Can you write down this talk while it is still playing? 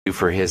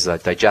for his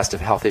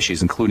digestive health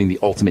issues, including the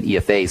Ultimate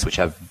EFAs, which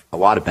have a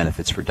lot of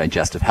benefits for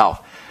digestive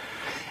health.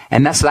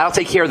 And so that'll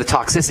take care of the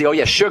toxicity. Oh,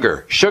 yeah,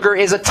 sugar. Sugar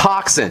is a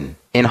toxin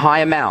in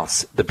high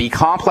amounts. The B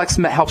complex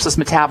helps us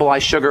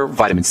metabolize sugar.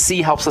 Vitamin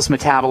C helps us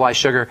metabolize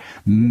sugar.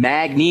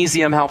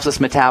 Magnesium helps us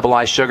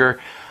metabolize sugar.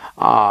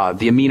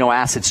 The amino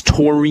acids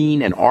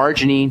taurine and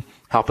arginine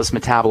help us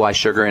metabolize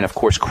sugar. And, of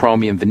course,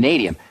 chromium,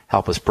 vanadium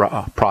help us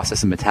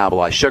process and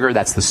metabolize sugar.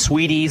 That's the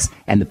Sweeties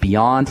and the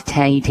Beyond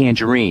Tangy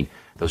Tangerine.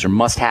 Those are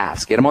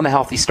must-haves. Get them on the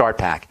Healthy Start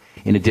Pack,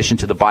 in addition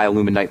to the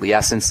Biolumin Nightly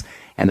Essence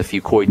and the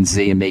Fucoid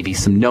Z and maybe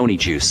some noni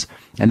juice.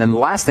 And then the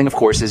last thing, of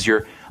course, is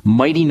your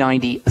Mighty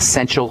 90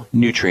 Essential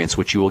Nutrients,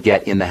 which you will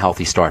get in the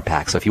Healthy Start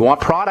Pack. So if you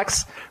want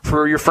products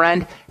for your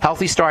friend,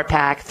 Healthy Start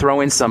Pack,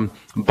 throw in some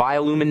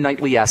Biolumin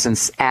Nightly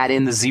Essence, add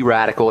in the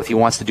Z-Radical. If he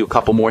wants to do a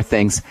couple more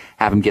things,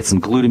 have him get some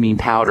glutamine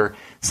powder,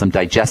 some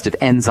digestive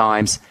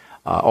enzymes,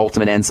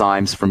 Ultimate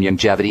Enzymes from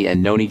Longevity,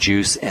 and noni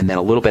juice, and then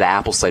a little bit of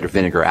apple cider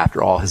vinegar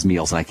after all his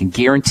meals. And I can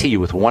guarantee you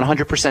with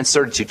 100%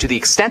 certitude, to the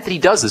extent that he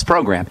does this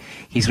program,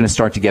 he's going to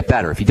start to get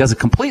better. If he does it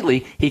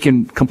completely, he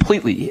can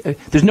completely,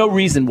 there's no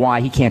reason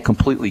why he can't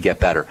completely get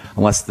better,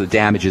 unless the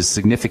damage is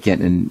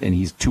significant and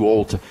he's too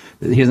old to,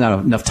 he doesn't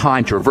have enough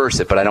time to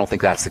reverse it, but I don't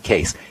think that's the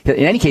case. In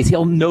any case,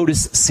 he'll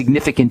notice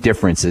significant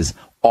differences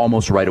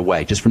almost right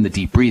away, just from the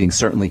deep breathing,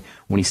 certainly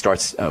when he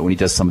starts, when he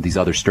does some of these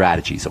other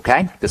strategies,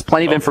 okay? There's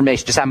plenty of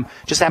information. Just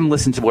have him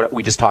listen to what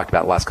we just talked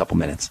about the last couple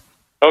minutes.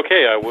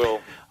 Okay, I will.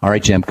 All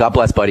right, Jim. God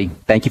bless, buddy.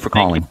 Thank you for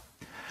calling.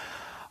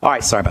 All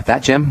right, sorry about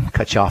that, Jim.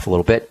 Cut you off a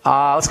little bit.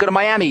 Let's go to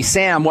Miami.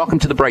 Sam, welcome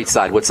to the Bright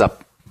Side. What's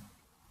up?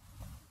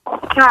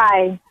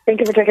 Hi.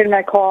 Thank you for taking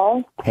my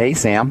call. Hey,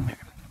 Sam.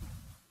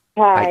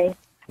 Hi.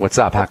 What's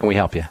up? How can we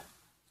help you?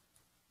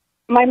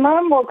 My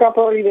mom woke up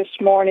early this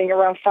morning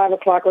around 5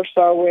 o'clock or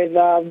so with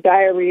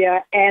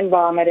diarrhea and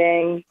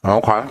vomiting.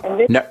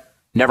 Okay.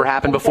 Never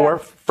happened before?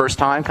 First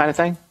time kind of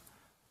thing?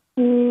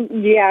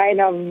 Yeah, in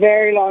a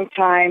very long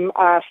time.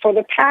 For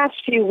the past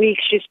few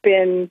weeks, she's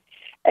been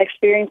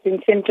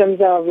experiencing symptoms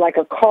of like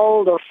a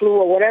cold or flu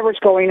or whatever's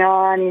going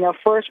on,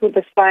 first with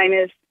the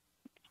sinus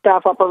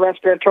stuff, upper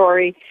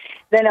respiratory.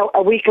 Then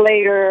a week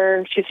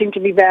later, she seemed to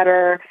be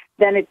better.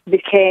 Then it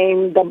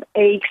became the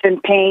aches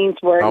and pains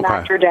where it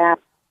knocked her down.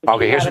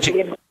 Okay, here's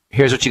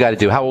what you got to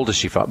do. How old is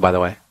she, by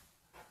the way?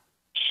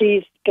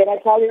 Can I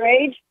tell your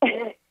age?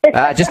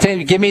 Just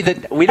give me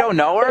we don't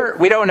know her.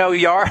 We don't know who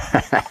you are.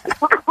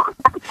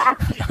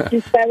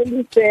 She's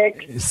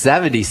 76.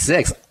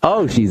 76.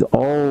 Oh, she's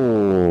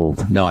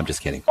old. No, I'm just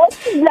kidding.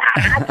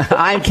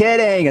 I'm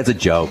kidding. It's a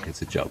joke.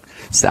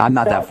 So I'm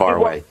not that far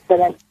away.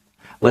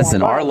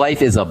 Listen, our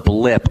life is a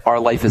blip. Our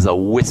life is a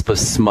wisp of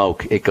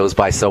smoke. It goes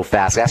by so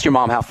fast. Ask your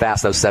mom how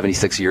fast those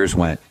 76 years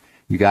went.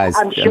 You guys,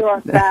 I'm sure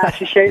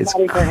fast. It's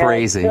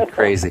crazy. All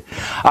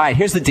right,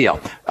 here's the deal.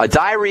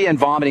 Diarrhea and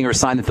vomiting are a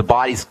sign that the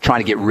body's trying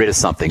to get rid of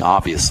something,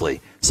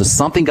 obviously. So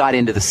something got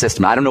into the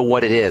system. I don't know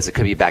what it is. It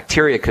could be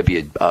bacteria. It could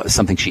be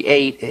something she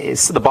ate.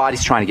 The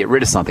body's trying to get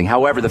rid of something.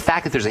 However, the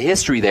fact that there's a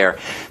history there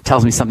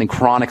tells me something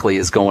chronically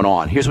is going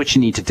on. Here's what you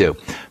need to do.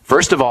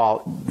 First of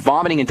all,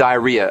 vomiting and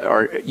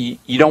diarrhea,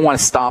 you don't want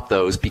to stop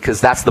those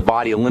because that's the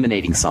body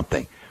eliminating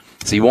something.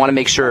 So you want to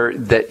make sure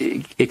that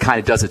it kind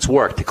of does its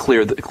work to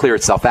clear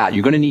itself out.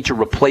 You're going to need to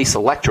replace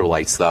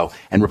electrolytes, though,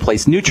 and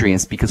replace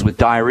nutrients, because with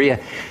diarrhea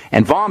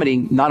and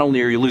vomiting, not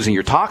only are you losing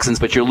your toxins,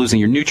 but you're losing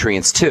your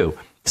nutrients, too.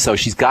 So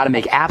she's got to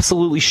make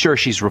absolutely sure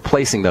she's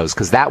replacing those,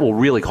 because that will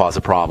really cause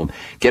a problem.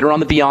 Get her on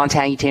the Beyond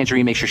Tangy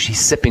Tangerine. Make sure she's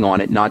sipping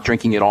on it, not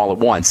drinking it all at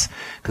once,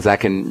 because that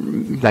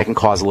can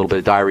cause a little bit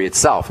of diarrhea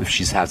itself if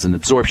she has an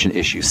absorption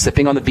issue.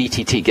 Sipping on the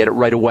BTT, get it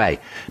right away.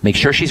 Make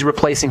sure she's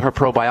replacing her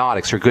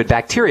probiotics, her good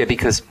bacteria,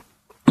 because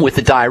with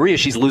the diarrhea,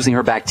 she's losing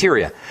her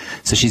bacteria.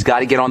 So she's got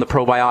to get on the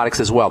probiotics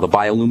as well. The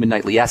Biolumin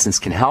Nightly Essence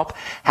can help.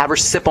 Have her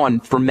sip on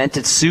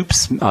fermented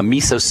soups.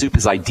 Miso soup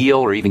is ideal,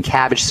 or even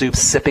cabbage soup.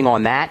 Sipping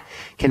on that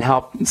can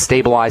help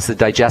stabilize the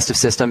digestive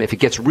system. If it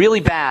gets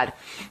really bad,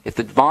 if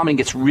the vomiting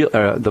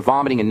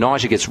and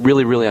nausea gets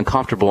really, really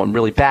uncomfortable and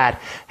really bad,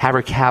 have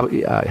her get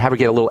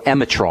a little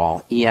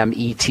Emetrol,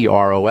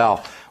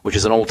 Emetrol, which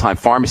is an old-time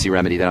pharmacy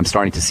remedy that I'm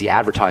starting to see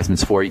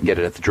advertisements for. You can get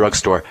it at the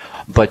drugstore.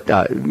 But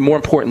more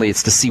importantly,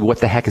 it's to see what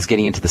the heck is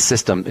getting into the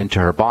system, into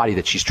her body,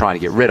 that she's trying to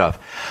get rid of.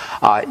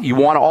 You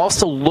want to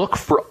also look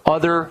for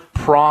other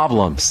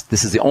problems.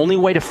 This is the only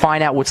way to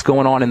find out what's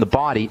going on in the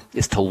body,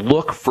 is to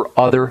look for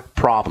other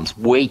problems.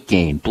 Weight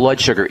gain,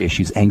 blood sugar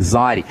issues,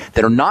 anxiety,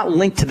 that are not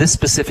linked to this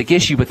specific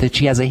issue, but that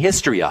she has a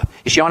history of.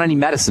 Is she on any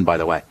medicine, by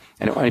the way?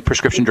 Any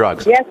prescription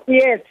drugs? Yes, she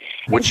is.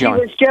 What's she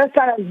was just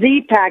on a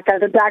Z-Pack that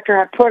the doctor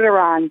had put her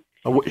on.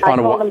 On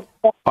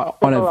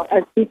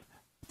a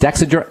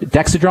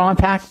Dexedrone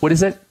pack? What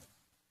is it?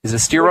 Is it a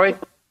steroid?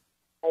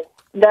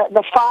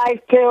 The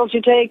 5 pills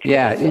you take.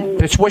 Yeah.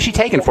 What's she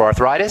taking for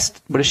arthritis?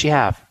 What does she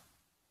have?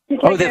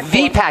 Oh, the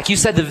V-Pack. You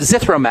said the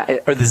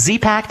Zithromax, or the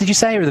Z-Pack, did you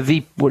say? Or the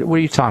V, what are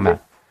you talking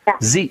about? Yeah.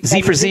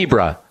 Z for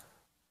zebra.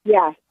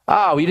 Yeah.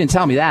 Oh, you didn't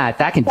tell me that.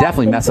 That can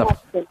definitely mess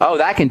up. Oh,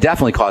 that can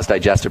definitely cause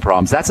digestive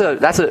problems. That's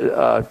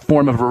a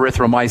form of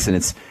erythromycin.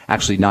 It's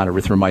actually not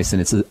erythromycin.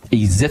 It's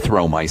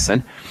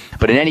azithromycin.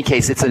 But in any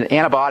case, it's an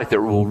antibiotic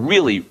that will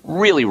really,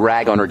 really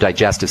rag on her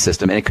digestive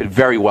system, and it could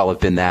very well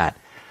have been that.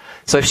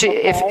 So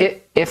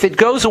if it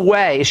goes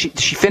away, she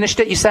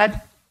finished it, you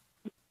said?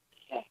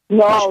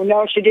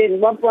 No, she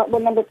didn't.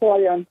 What number are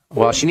you on?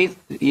 Well, she needs.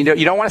 You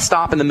don't want to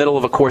stop in the middle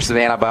of a course of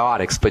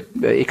antibiotics, but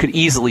it could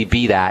easily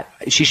be that.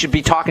 She should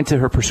be talking to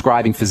her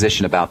prescribing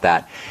physician about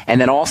that, and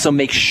then also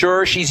make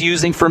sure she's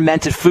using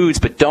fermented foods.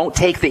 But don't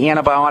take the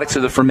antibiotics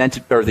or the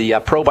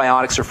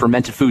probiotics or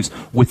fermented foods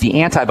with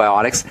the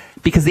antibiotics,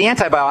 because the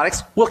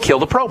antibiotics will kill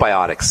the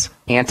probiotics.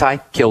 Anti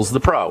kills the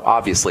pro,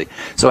 obviously.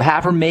 So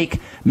have her make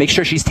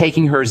sure she's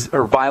taking her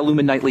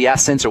Biolumin Nightly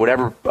Essence or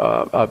whatever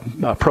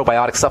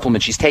probiotic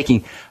supplement she's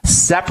taking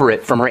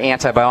separate from her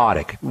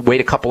antibiotic. Wait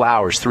a couple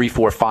hours, 3,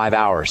 4, 5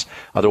 hours.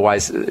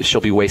 Otherwise,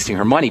 she'll be wasting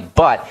her money.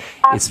 But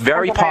it's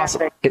very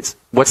possible.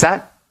 What's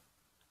that?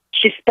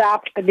 She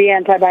stopped the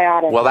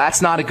antibiotic. Well,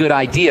 that's not a good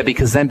idea,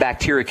 because then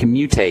bacteria can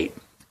mutate.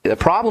 The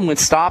problem with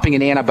stopping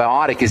an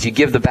antibiotic is you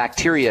give the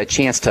bacteria a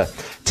chance to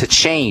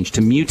change,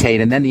 to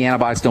mutate, and then the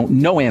antibiotics don't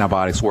know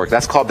antibiotics work.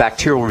 That's called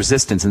bacterial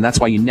resistance, and that's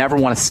why you never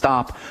want to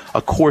stop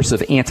a course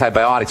of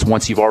antibiotics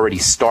once you've already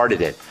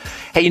started it.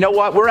 Hey, you know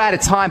what? We're out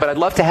of time, but I'd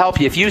love to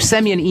help you. If you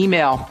send me an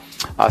email,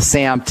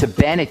 Sam, to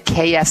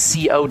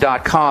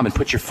ben@ksco.com and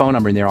put your phone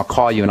number in there, I'll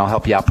call you and I'll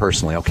help you out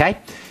personally, okay?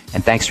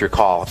 And thanks for your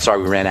call. I'm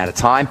sorry we ran out of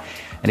time.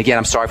 And again,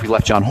 I'm sorry if we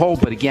left you on hold,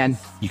 but again,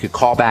 you could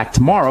call back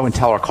tomorrow and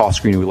tell our call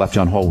screener we left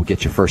you on hold. We'll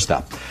get you first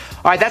up.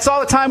 All right, that's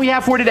all the time we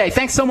have for today.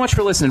 Thanks so much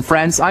for listening,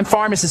 friends. I'm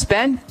Pharmacist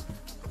Ben.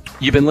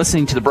 You've been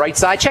listening to The Bright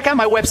Side. Check out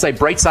my website,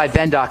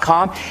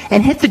 brightsideben.com,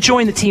 and hit the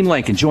Join the Team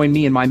link and join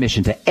me in my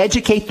mission to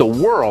educate the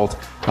world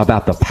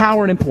about the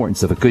power and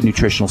importance of a good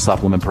nutritional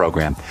supplement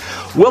program.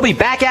 We'll be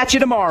back at you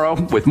tomorrow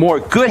with more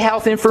good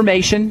health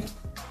information.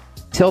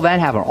 Till then,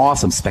 have an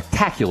awesome,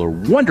 spectacular,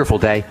 wonderful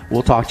day.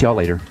 We'll talk to y'all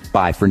later.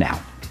 Bye for now.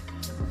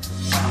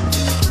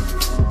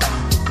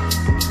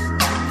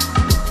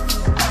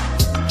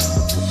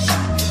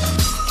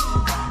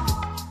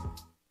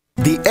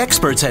 The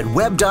experts at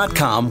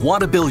Web.com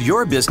want to build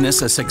your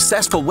business a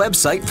successful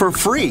website for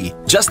free,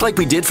 just like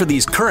we did for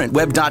these current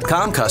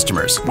Web.com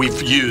customers.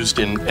 We've used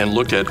and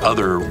looked at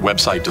other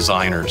website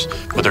designers,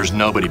 but there's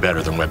nobody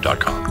better than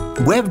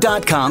Web.com.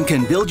 Web.com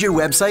can build your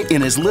website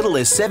in as little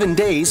as 7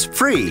 days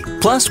free.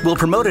 Plus, we'll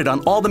promote it on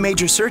all the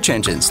major search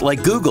engines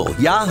like Google,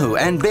 Yahoo,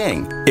 and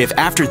Bing. If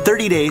after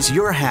 30 days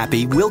you're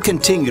happy, we'll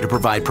continue to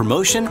provide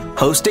promotion,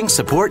 hosting,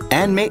 support,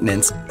 and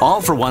maintenance,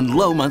 all for one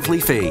low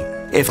monthly fee.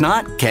 If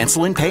not,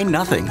 cancel and pay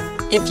nothing.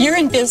 If you're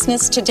in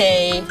business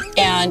today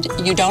and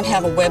you don't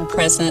have a web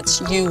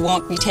presence, you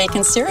won't be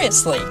taken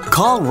seriously.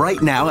 Call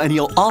right now and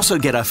you'll also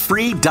get a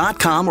free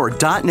 .com or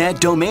 .net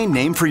domain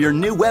name for your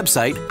new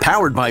website,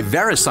 powered by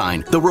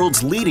VeriSign, the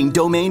world's leading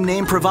domain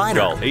name provider.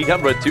 Call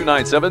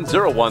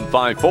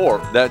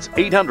 800-297-0154. That's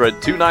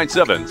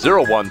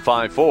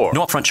 800-297-0154.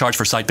 No upfront charge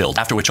for site build,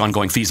 after which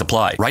ongoing fees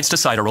apply. Rights to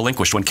site are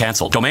relinquished when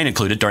canceled. Domain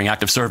included during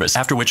active service,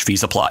 after which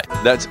fees apply.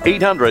 That's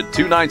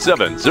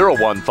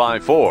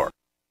 800-297-0154.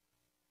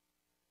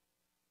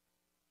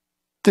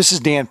 This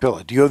is Dan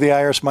Pilla. Do you owe the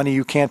IRS money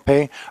you can't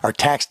pay? Are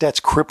tax debts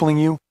crippling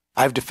you?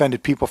 I've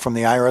defended people from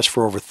the IRS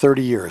for over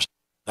 30 years.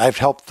 I've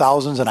helped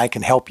thousands, and I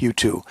can help you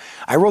too.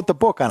 I wrote the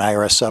book on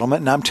IRS settlement,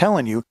 and I'm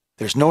telling you,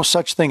 there's no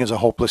such thing as a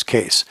hopeless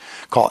case.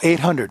 Call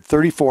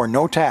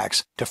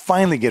 800-34-NO-TAX to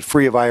finally get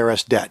free of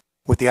IRS debt.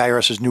 With the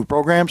IRS's new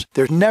programs,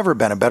 there's never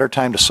been a better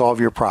time to solve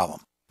your problem.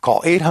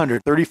 Call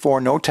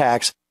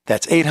 800-34-NO-TAX.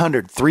 That's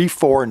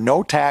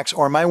 800-34-NO-TAX,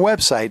 or my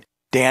website,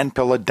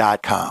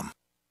 danpilla.com.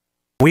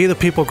 We the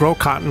people grow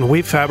cotton,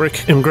 weave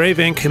fabric,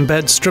 engrave ink,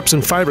 embed strips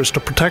and fibers to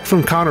protect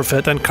from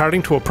counterfeit, then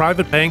carting to a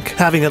private bank,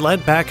 having it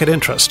lent back at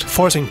interest,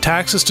 forcing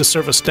taxes to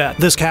service debt.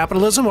 This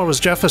capitalism, or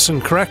was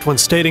Jefferson correct when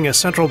stating a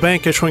central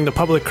bank issuing the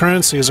public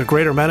currency is a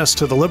greater menace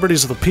to the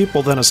liberties of the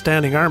people than a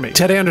standing army?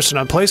 Ted Anderson,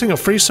 I'm placing a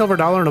free silver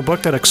dollar in a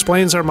book that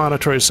explains our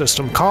monetary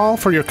system. Call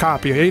for your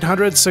copy,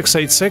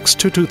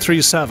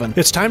 800-686-2237.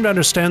 It's time to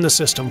understand the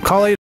system. Call